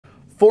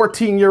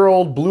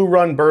14-year-old Blue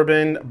Run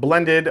bourbon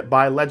blended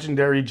by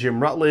legendary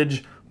Jim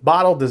Rutledge,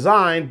 bottle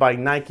designed by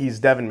Nike's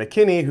Devin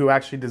McKinney, who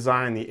actually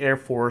designed the Air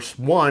Force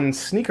One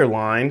sneaker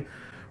line.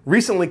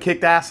 Recently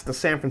kicked ass at the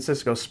San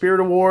Francisco Spirit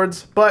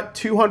Awards, but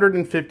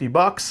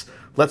 $250.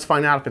 Let's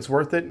find out if it's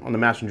worth it on the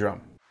Mash and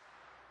Drum.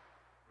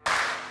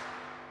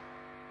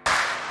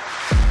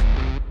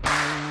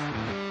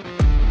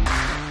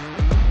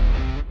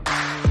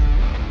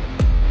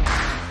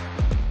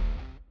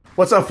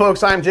 What's up,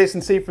 folks? I'm Jason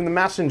C. from the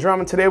Mash and Drum,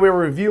 and today we're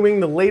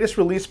reviewing the latest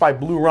release by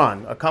Blue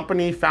Run, a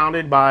company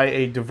founded by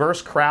a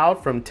diverse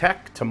crowd from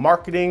tech to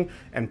marketing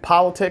and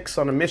politics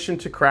on a mission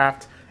to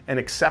craft an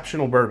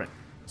exceptional bourbon.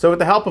 So with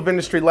the help of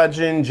industry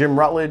legend Jim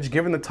Rutledge,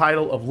 given the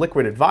title of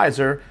Liquid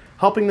Advisor,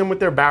 helping them with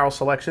their barrel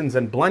selections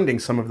and blending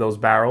some of those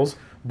barrels,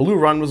 Blue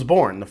Run was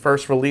born. The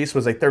first release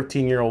was a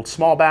 13-year-old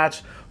small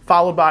batch,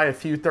 followed by a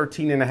few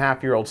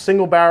 13-and-a-half-year-old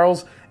single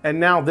barrels, and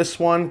now this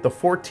one, the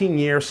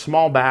 14-year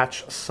small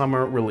batch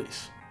summer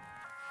release.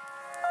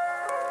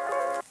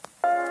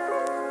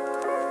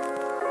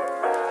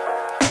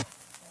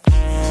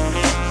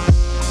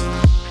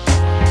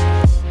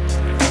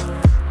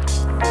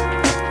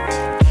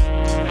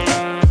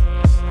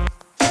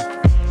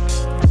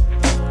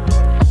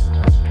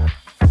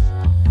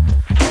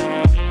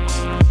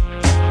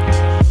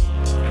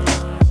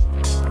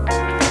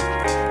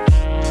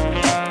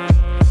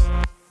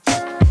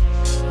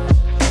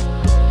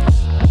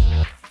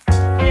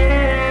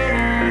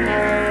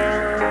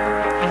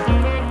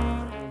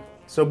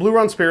 So Blue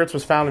Run Spirits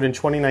was founded in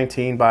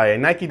 2019 by a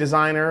Nike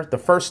designer, the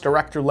first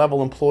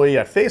director-level employee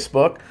at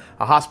Facebook,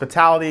 a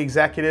hospitality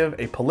executive,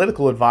 a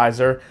political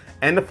advisor,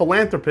 and a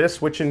philanthropist,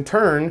 which in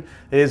turn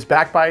is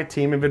backed by a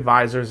team of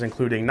advisors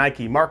including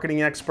Nike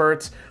marketing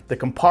experts, the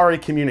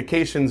Campari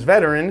communications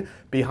veteran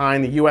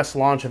behind the US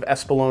launch of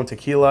Espolòn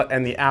Tequila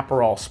and the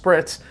Aperol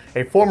Spritz,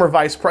 a former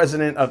vice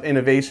president of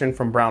innovation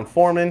from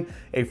Brown-Forman,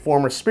 a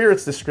former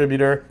spirits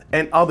distributor,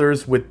 and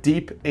others with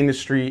deep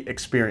industry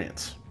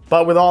experience.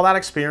 But with all that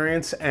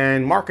experience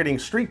and marketing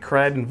street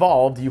cred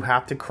involved, you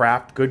have to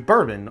craft good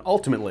bourbon,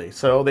 ultimately.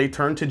 So they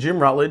turned to Jim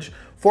Rutledge,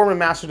 former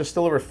master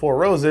distiller at Four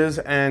Roses,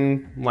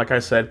 and like I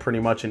said, pretty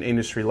much an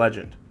industry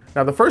legend.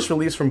 Now, the first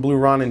release from Blue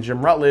Run and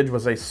Jim Rutledge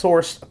was a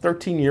sourced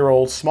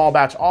 13-year-old small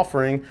batch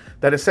offering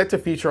that is set to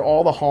feature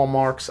all the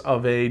hallmarks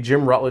of a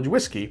Jim Rutledge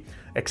whiskey.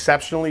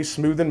 Exceptionally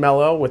smooth and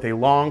mellow with a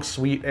long,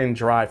 sweet, and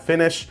dry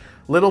finish,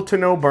 little to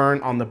no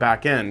burn on the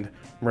back end.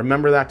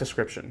 Remember that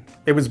description.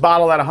 It was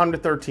bottled at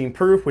 113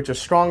 proof, which is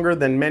stronger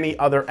than many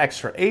other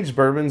extra aged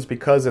bourbons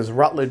because, as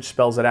Rutledge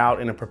spells it out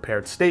in a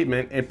prepared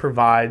statement, it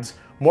provides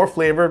more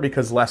flavor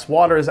because less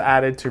water is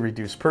added to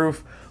reduce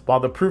proof. While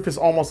the proof is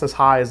almost as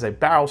high as a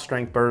barrel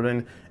strength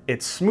bourbon,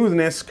 its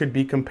smoothness could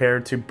be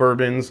compared to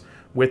bourbons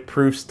with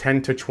proofs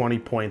 10 to 20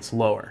 points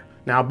lower.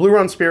 Now, Blue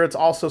Run Spirits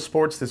also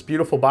sports this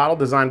beautiful bottle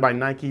designed by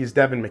Nike's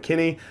Devin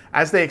McKinney.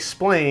 As they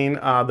explain,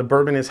 the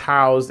bourbon is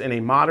housed in a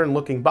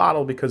modern-looking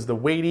bottle because the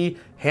weighty,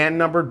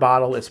 hand-numbered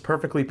bottle is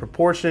perfectly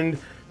proportioned,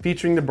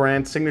 featuring the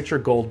brand's signature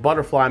gold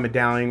butterfly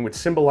medallion, which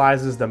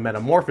symbolizes the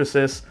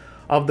metamorphosis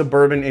of the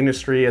bourbon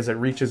industry as it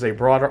reaches a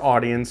broader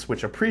audience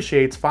which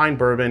appreciates fine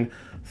bourbon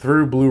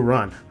through Blue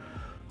Run.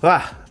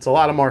 It's a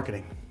lot of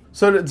marketing.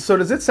 So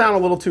does it sound a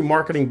little too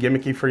marketing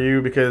gimmicky for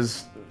you?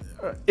 Because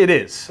it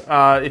is.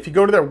 If you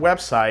go to their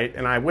website,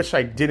 and I wish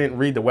I didn't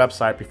read the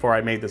website before I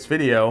made this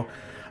video,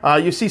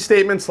 you see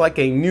statements like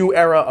a new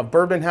era of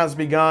bourbon has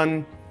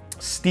begun,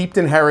 steeped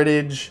in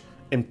heritage,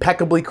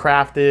 impeccably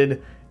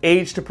crafted,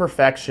 aged to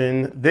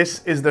perfection.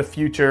 This is the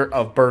future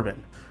of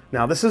bourbon.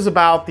 Now, this is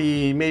about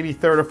the maybe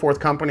third or fourth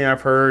company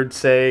I've heard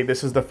say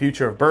this is the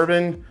future of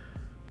bourbon.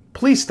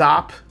 Please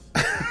stop.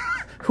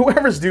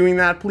 Whoever's doing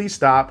that, please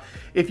stop.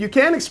 If you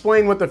can't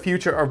explain what the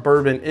future of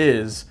bourbon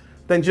is,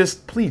 then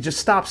please just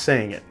stop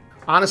saying it.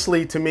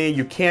 Honestly, to me,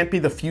 you can't be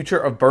the future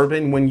of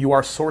bourbon when you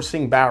are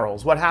sourcing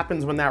barrels. What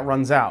happens when that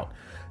runs out?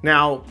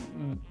 Now,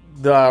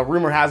 the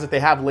rumor has it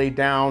they have laid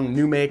down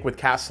new make with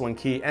Castle &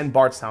 Key and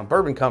Bardstown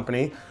Bourbon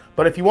Company,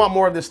 but if you want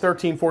more of this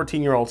 13,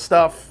 14-year-old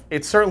stuff,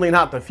 it's certainly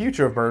not the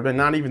future of bourbon,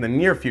 not even the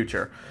near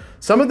future.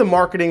 Some of the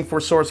marketing for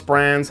source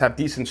brands have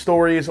decent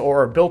stories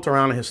or are built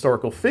around a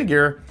historical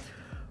figure,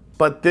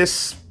 but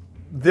this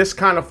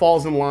kind of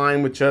falls in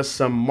line with just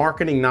some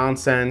marketing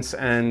nonsense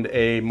and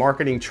a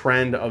marketing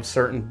trend of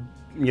certain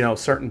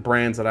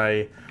brands that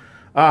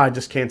I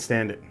just can't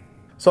stand it.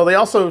 So they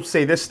also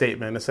say this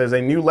statement. It says,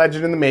 "A new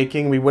legend in the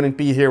making. We wouldn't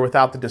be here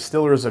without the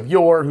distillers of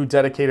yore who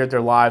dedicated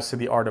their lives to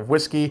the art of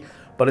whiskey,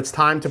 but it's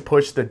time to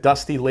push the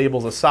dusty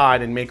labels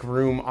aside and make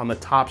room on the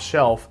top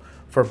shelf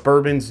for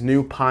bourbon's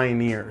new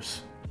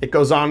pioneers." It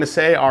goes on to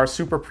say, "Our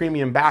super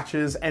premium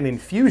batches and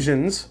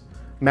infusions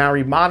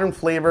marry modern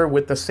flavor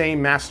with the same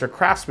master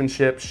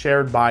craftsmanship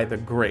shared by the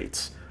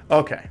greats."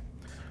 Okay,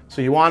 so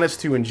you want us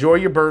to enjoy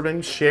your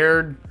bourbon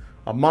shared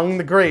among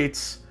the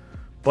greats,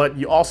 but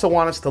you also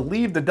want us to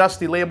leave the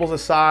dusty labels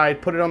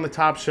aside, put it on the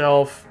top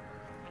shelf,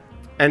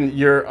 and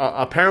you're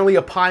apparently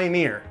a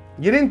pioneer.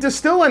 You didn't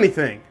distill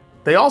anything.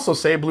 They also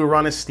say Blue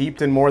Run is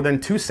steeped in more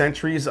than 2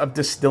 centuries of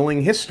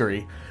distilling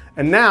history.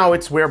 And now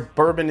it's where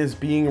bourbon is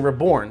being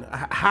reborn.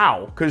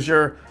 How? Because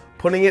you're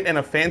putting it in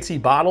a fancy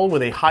bottle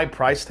with a high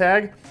price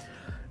tag.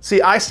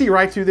 See, I see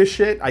right through this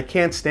shit. I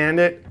can't stand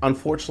it.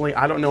 Unfortunately,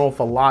 I don't know if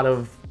a lot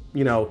of,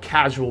 you know,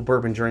 casual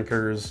bourbon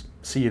drinkers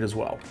see it as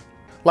well.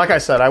 Like I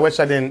said, I wish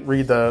I didn't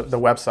read the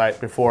website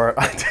before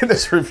I did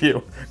this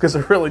review, because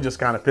it really just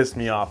kind of pissed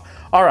me off.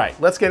 All right,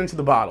 let's get into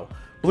the bottle.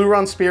 Blue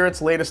Run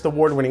Spirits' latest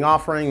award-winning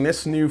offering,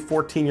 this new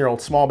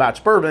 14-year-old small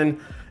batch bourbon.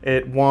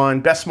 It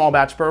won Best Small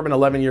Batch Bourbon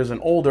 11 years and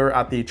older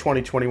at the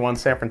 2021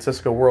 San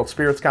Francisco World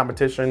Spirits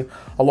Competition,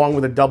 along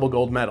with a double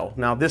gold medal.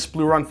 Now, this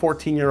Blue Run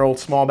 14-year-old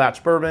small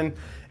batch bourbon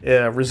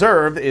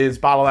reserved is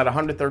bottled at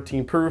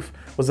 113 proof,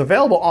 was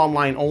available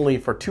online only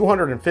for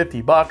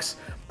 $250.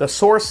 The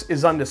source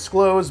is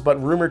undisclosed,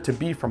 but rumored to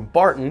be from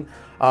Barton.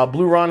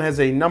 Blue Run has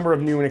a number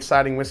of new and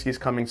exciting whiskeys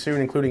coming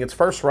soon, including its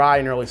first rye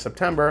in early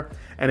September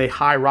and a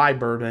high rye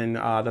bourbon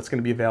that's going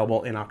to be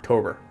available in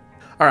October.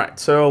 All right,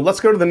 so let's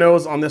go to the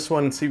nose on this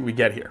one and see what we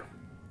get here.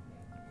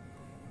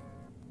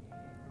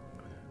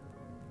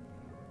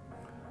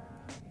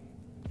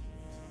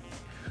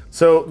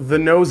 So the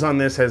nose on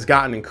this has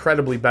gotten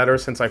incredibly better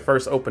since I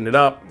first opened it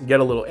up. Get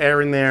a little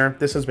air in there.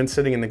 This has been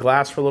sitting in the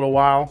glass for a little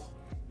while.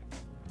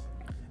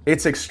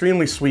 It's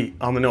extremely sweet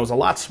on the nose, a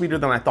lot sweeter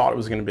than I thought it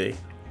was gonna be.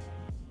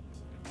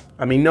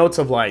 I mean, notes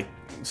of like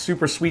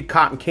super sweet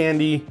cotton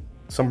candy,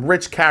 some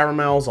rich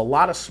caramels, a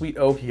lot of sweet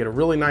oak. You get a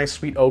really nice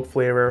sweet oak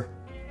flavor.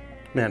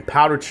 Man,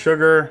 powdered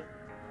sugar,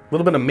 a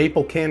little bit of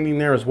maple candy in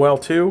there as well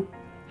too.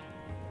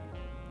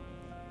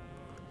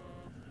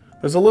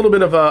 There's a little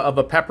bit of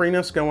a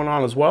pepperiness going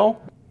on as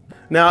well.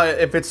 Now,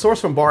 if it's sourced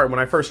from Barton, when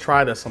I first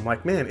tried this, I'm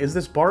like, man, is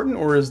this Barton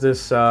or is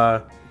this, you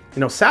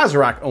know,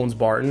 Sazerac owns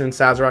Barton and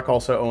Sazerac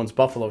also owns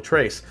Buffalo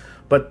Trace.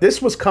 But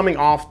this was coming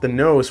off the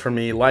nose for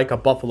me like a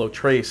Buffalo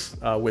Trace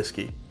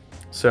whiskey.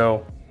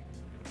 So,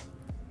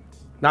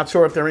 not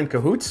sure if they're in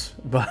cahoots,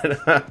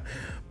 but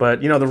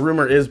but you know, the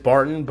rumor is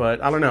Barton,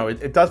 but I don't know.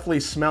 It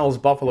definitely smells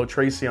Buffalo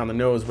Tracy on the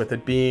nose with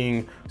it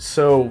being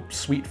so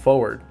sweet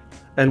forward.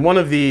 And one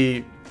of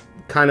the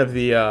kind of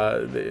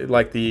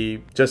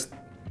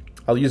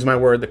I'll use my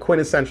word, the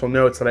quintessential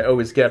notes that I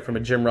always get from a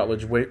Jim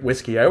Rutledge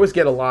whiskey. I always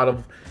get a lot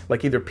of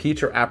like either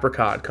peach or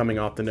apricot coming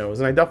off the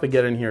nose, and I definitely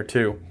get in here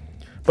too.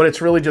 But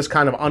it's really just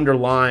kind of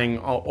underlying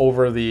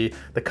over the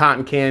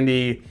cotton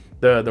candy,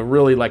 the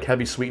really like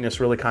heavy sweetness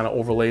really kind of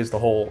overlays the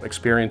whole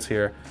experience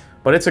here.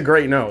 But it's a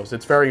great nose.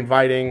 It's very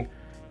inviting,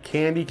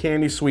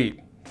 candy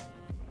sweet.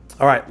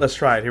 All right, let's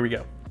try it. Here we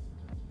go.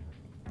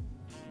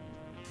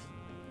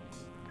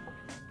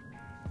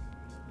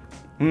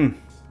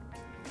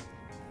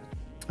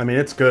 I mean,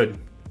 it's good.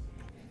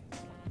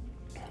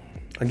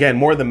 Again,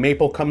 more of the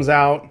maple comes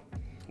out,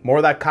 more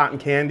of that cotton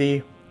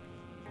candy.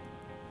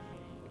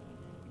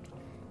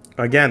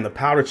 Again, the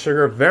powdered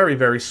sugar,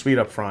 very sweet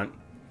up front.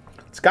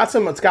 It's got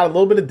a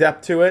little bit of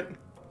depth to it.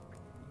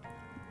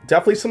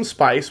 Definitely some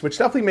spice, which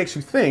definitely makes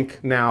you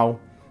think now,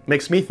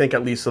 makes me think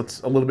at least it's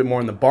a little bit more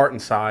on the Barton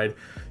side.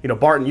 You know,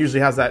 Barton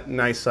usually has that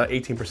nice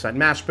 18%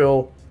 mash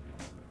bill,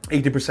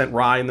 80%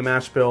 rye in the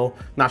mash bill.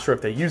 Not sure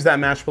if they use that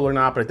mash bill or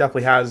not, but it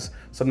definitely has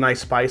some nice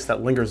spice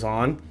that lingers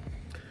on.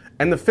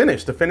 And the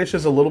finish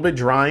is a little bit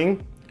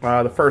drying.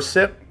 The first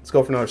sip, let's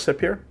go for another sip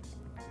here.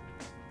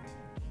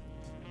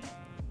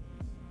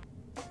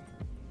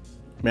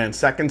 Man,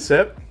 second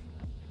sip,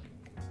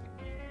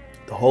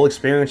 the whole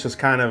experience just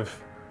kind of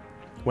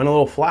went a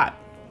little flat.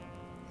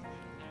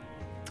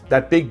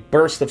 That big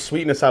burst of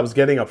sweetness I was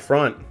getting up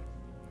front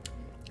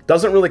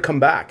doesn't really come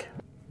back.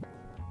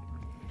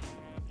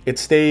 It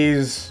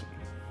stays,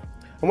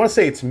 I want to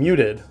say it's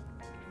muted,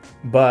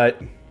 but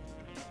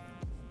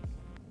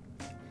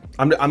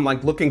I'm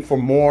like looking for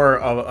more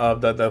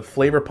of the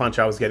flavor punch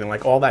I was getting,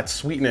 like all that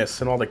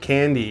sweetness and all the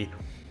candy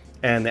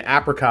and the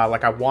apricot.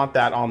 Like I want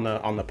that on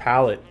the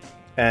palate,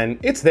 and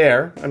it's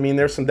there. I mean,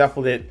 there's some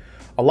definite,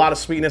 a lot of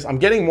sweetness. I'm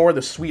getting more of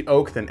the sweet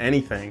oak than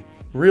anything.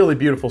 Really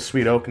beautiful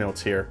sweet oak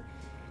notes here.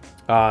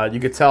 You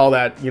could tell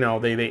that, you know,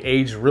 they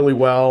aged really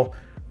well.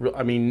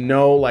 I mean,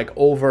 no, like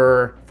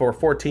over for a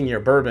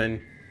 14-year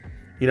bourbon,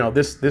 you know,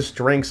 this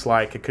drinks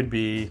like it could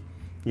be,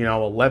 you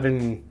know,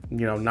 11,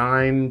 you know,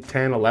 9,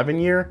 10, 11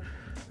 year.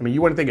 I mean,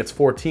 you wouldn't think it's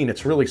 14.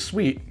 It's really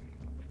sweet,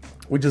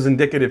 which is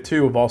indicative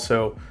too of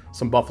also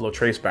some Buffalo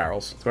Trace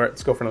barrels. So, all right,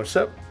 let's go for another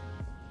sip.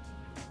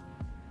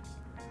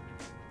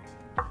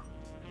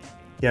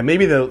 Yeah,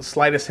 maybe the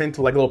slightest hint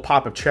of like a little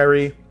pop of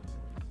cherry.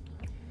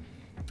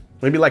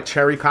 Maybe like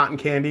cherry cotton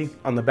candy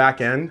on the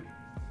back end.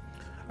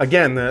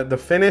 Again, the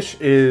finish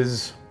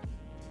is,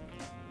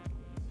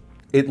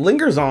 it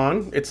lingers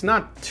on. It's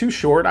not too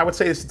short. I would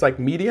say it's like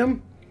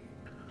medium,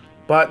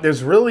 but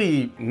there's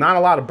really not a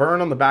lot of burn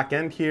on the back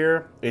end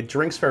here. It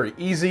drinks very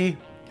easy.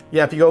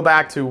 Yeah, if you go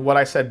back to what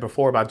I said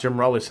before about Jim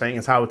Rutledge saying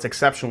is how it's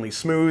exceptionally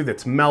smooth,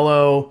 it's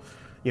mellow,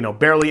 you know,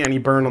 barely any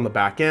burn on the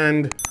back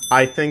end.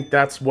 I think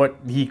that's what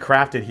he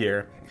crafted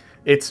here.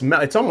 It's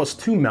almost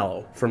too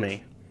mellow for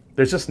me.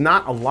 There's just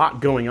not a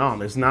lot going on.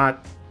 There's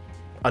not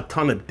a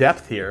ton of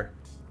depth here.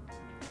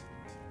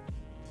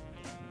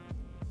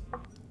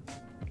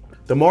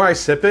 the more I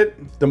sip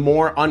it, the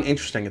more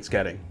uninteresting it's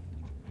getting.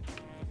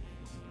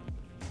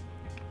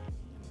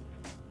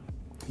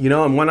 You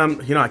know, and when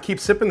I keep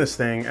sipping this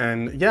thing,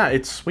 and yeah,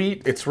 it's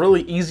sweet. It's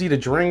really easy to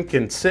drink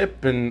and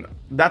sip, and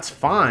that's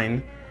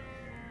fine.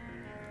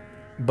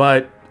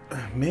 But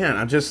man,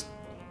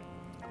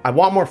 I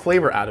want more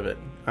flavor out of it.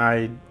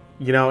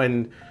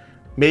 And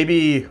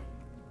maybe,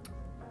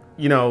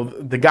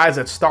 the guys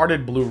that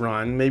started Blue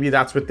Run, maybe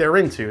that's what they're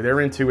into. They're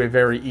into a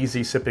very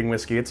easy sipping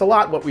whiskey. It's a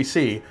lot what we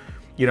see,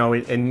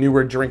 in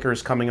newer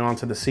drinkers coming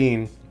onto the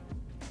scene.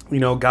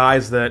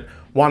 Guys that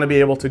want to be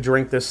able to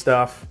drink this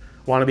stuff,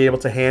 want to be able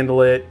to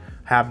handle it,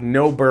 have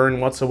no burn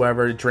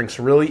whatsoever. It drinks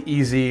really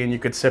easy, and you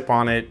could sip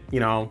on it,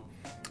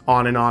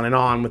 on and on and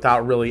on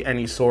without really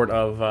any sort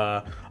of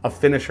a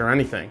finish or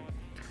anything.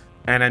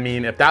 And I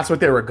mean, if that's what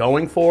they were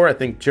going for, I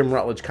think Jim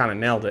Rutledge kind of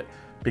nailed it,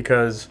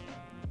 because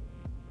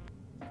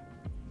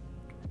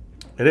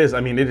it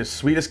is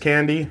sweet as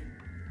candy,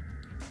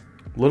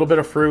 a little bit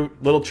of fruit,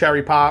 little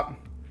cherry pop,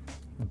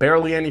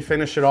 barely any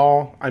finish at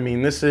all. I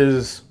mean, this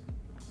is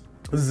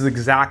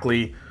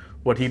exactly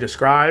what he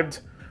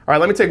described. All right,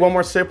 let me take one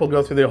more sip. We'll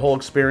go through the whole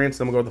experience,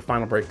 then we'll go to the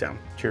final breakdown.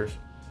 Cheers.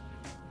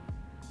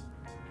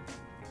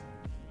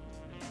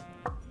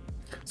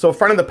 So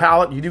front of the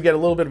palate, you do get a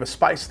little bit of a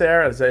spice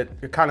there, as I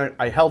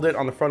held it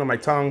on the front of my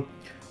tongue.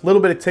 A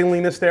little bit of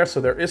tingliness there, so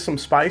there is some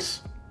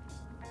spice.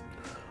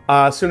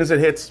 As soon as it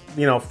hits,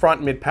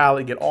 front mid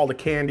palate, you get all the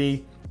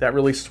candy, that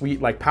really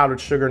sweet, like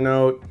powdered sugar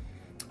note,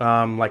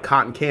 like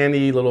cotton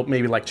candy,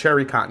 maybe like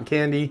cherry cotton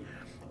candy.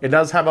 It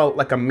does have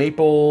like a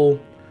maple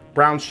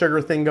brown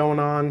sugar thing going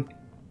on.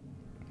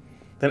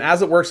 Then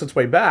as it works its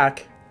way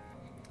back,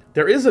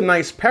 there is a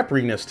nice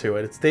pepperiness to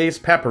it. It stays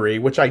peppery,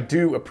 which I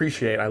do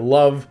appreciate. I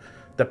love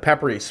the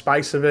peppery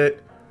spice of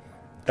it.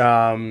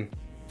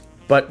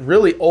 But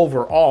really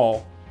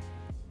overall,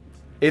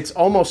 it's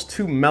almost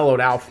too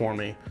mellowed out for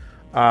me.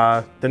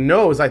 The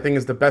nose, I think,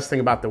 is the best thing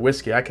about the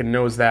whiskey. I can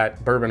nose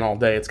that bourbon all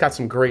day. It's got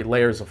some great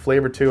layers of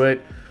flavor to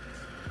it.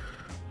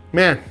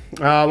 Man,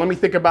 let me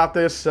think about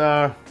this.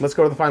 Let's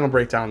go to the final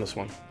breakdown on this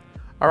one.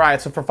 All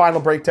right, so for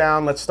final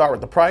breakdown, let's start with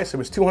the price. It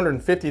was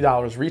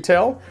 $250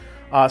 retail.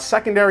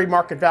 Secondary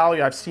market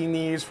value, I've seen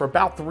these for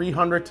about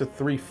 $300 to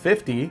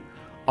 $350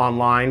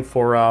 online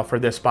for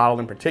this bottle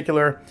in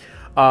particular.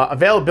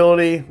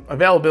 Availability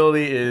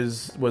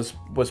was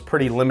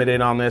pretty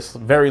limited on this,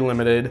 very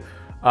limited.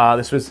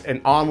 This was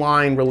an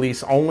online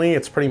release only.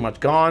 It's pretty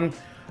much gone.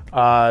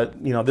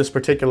 This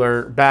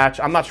particular batch,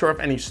 I'm not sure if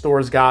any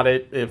stores got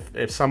it.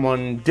 If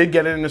someone did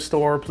get it in the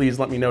store, please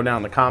let me know down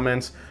in the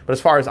comments. But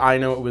as far as I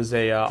know, it was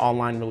a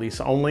online release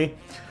only.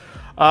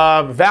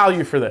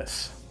 Value for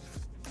this.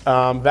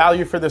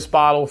 Value for this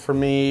bottle for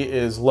me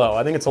is low.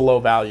 I think it's a low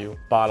value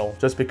bottle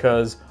just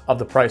because of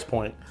the price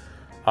point.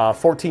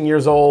 14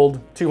 years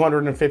old,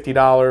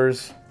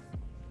 $250.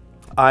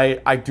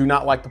 I do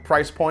not like the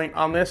price point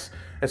on this,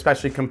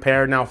 especially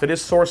compared. Now, if it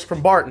is sourced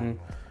from Barton,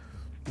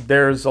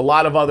 there's a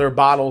lot of other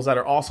bottles that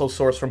are also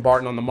sourced from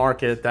Barton on the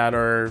market that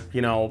are,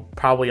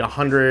 probably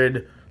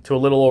 $100 to a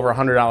little over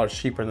 $100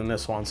 cheaper than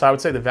this one. So I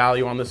would say the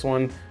value on this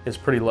one is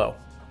pretty low.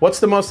 What's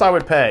the most I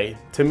would pay?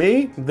 To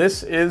me,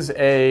 this is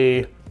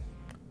a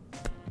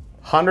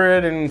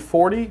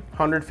 $140,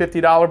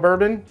 $150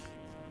 bourbon.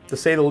 To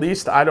say the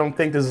least, I don't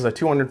think this is a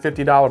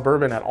 $250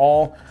 bourbon at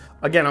all.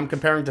 Again, I'm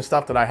comparing to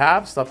stuff that I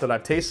have, stuff that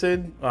I've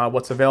tasted,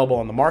 what's available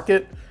on the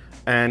market,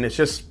 and it's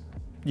just,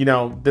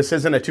 this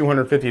isn't a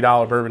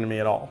 $250 bourbon to me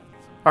at all.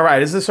 All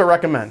right, is this a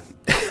recommend?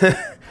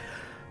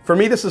 For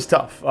me, this is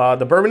tough.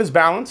 The bourbon is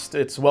balanced,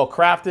 it's well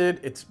crafted,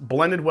 it's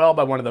blended well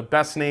by one of the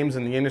best names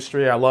in the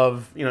industry. I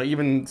love,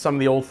 even some of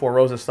the old Four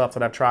Roses stuff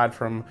that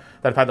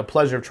I've had the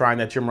pleasure of trying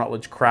that Jim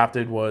Rutledge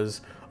crafted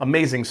was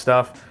amazing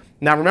stuff.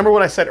 Now, remember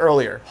what I said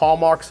earlier,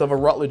 hallmarks of a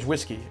Rutledge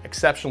whiskey: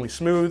 exceptionally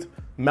smooth,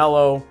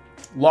 mellow,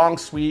 long,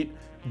 sweet,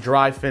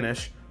 dry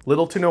finish,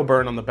 little to no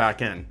burn on the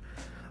back end.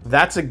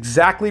 That's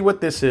exactly what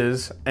this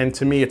is, and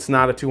to me, it's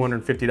not a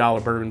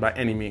 $250 bourbon by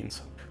any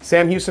means.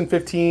 Sam Houston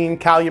 15,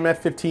 Calumet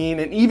 15,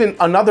 and even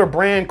another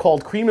brand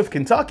called Cream of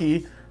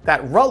Kentucky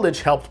that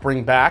Rutledge helped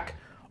bring back,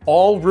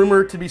 all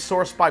rumored to be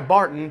sourced by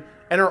Barton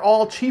and are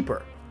all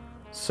cheaper.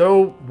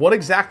 So what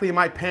exactly am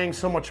I paying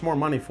so much more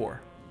money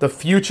for? The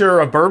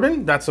future of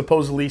bourbon that's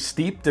supposedly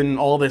steeped in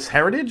all this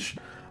heritage?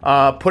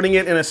 Putting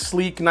it in a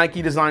sleek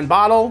Nike design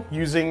bottle,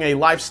 using a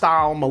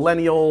lifestyle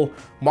millennial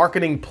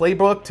marketing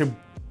playbook to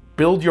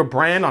build your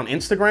brand on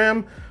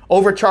Instagram,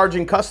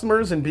 overcharging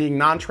customers and being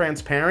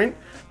non-transparent.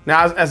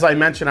 Now, as I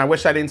mentioned, I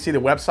wish I didn't see the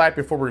website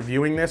before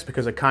reviewing this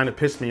because it kind of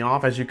pissed me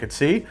off, as you could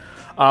see.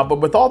 But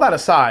with all that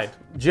aside,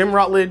 Jim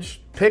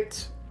Rutledge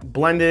picked,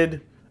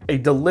 blended a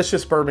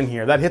delicious bourbon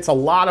here that hits a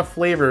lot of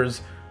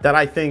flavors that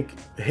I think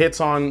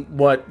hits on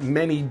what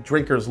many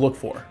drinkers look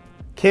for.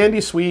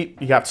 Candy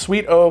sweet, you got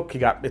sweet oak,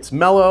 it's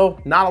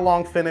mellow, not a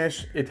long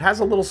finish. It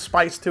has a little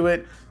spice to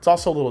it. It's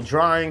also a little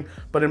drying,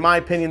 but in my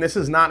opinion, this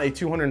is not a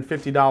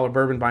 $250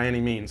 bourbon by any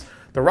means.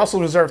 The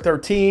Russell Reserve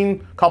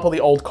 13, a couple of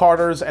the Old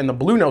Carters, and the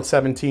Blue Note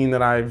 17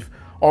 that I've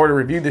already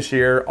reviewed this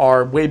year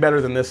are way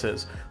better than this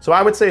is. So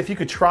I would say if you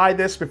could try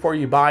this before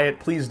you buy it,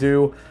 please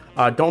do.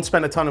 Don't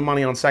spend a ton of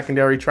money on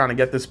secondary trying to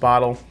get this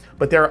bottle,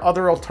 but there are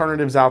other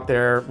alternatives out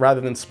there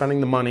rather than spending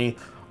the money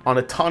on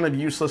a ton of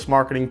useless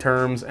marketing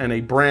terms and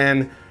a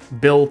brand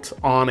built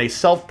on a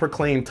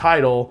self-proclaimed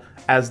title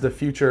as the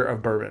future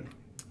of bourbon.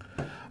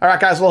 All right,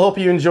 guys, well, I hope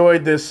you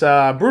enjoyed this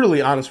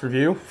brutally honest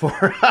review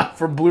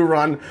for Blue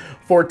Run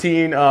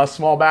 14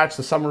 small batch,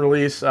 the summer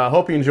release.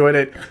 Hope you enjoyed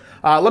it.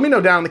 Let me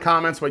know down in the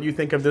comments what you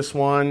think of this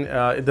one.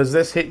 Does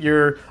this hit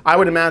your... I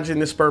would imagine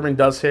this bourbon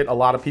does hit a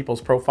lot of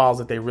people's profiles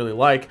that they really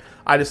like.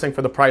 I just think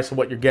for the price of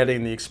what you're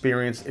getting, the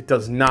experience, it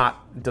does not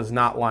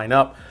line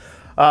up.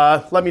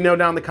 Let me know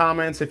down in the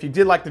comments. If you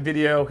did like the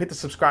video, hit the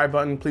subscribe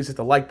button. Please hit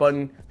the like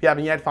button. If you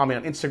haven't yet, follow me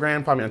on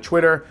Instagram, follow me on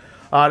Twitter.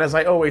 And as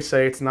I always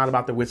say, it's not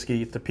about the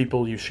whiskey, it's the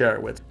people you share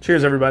it with.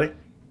 Cheers, everybody.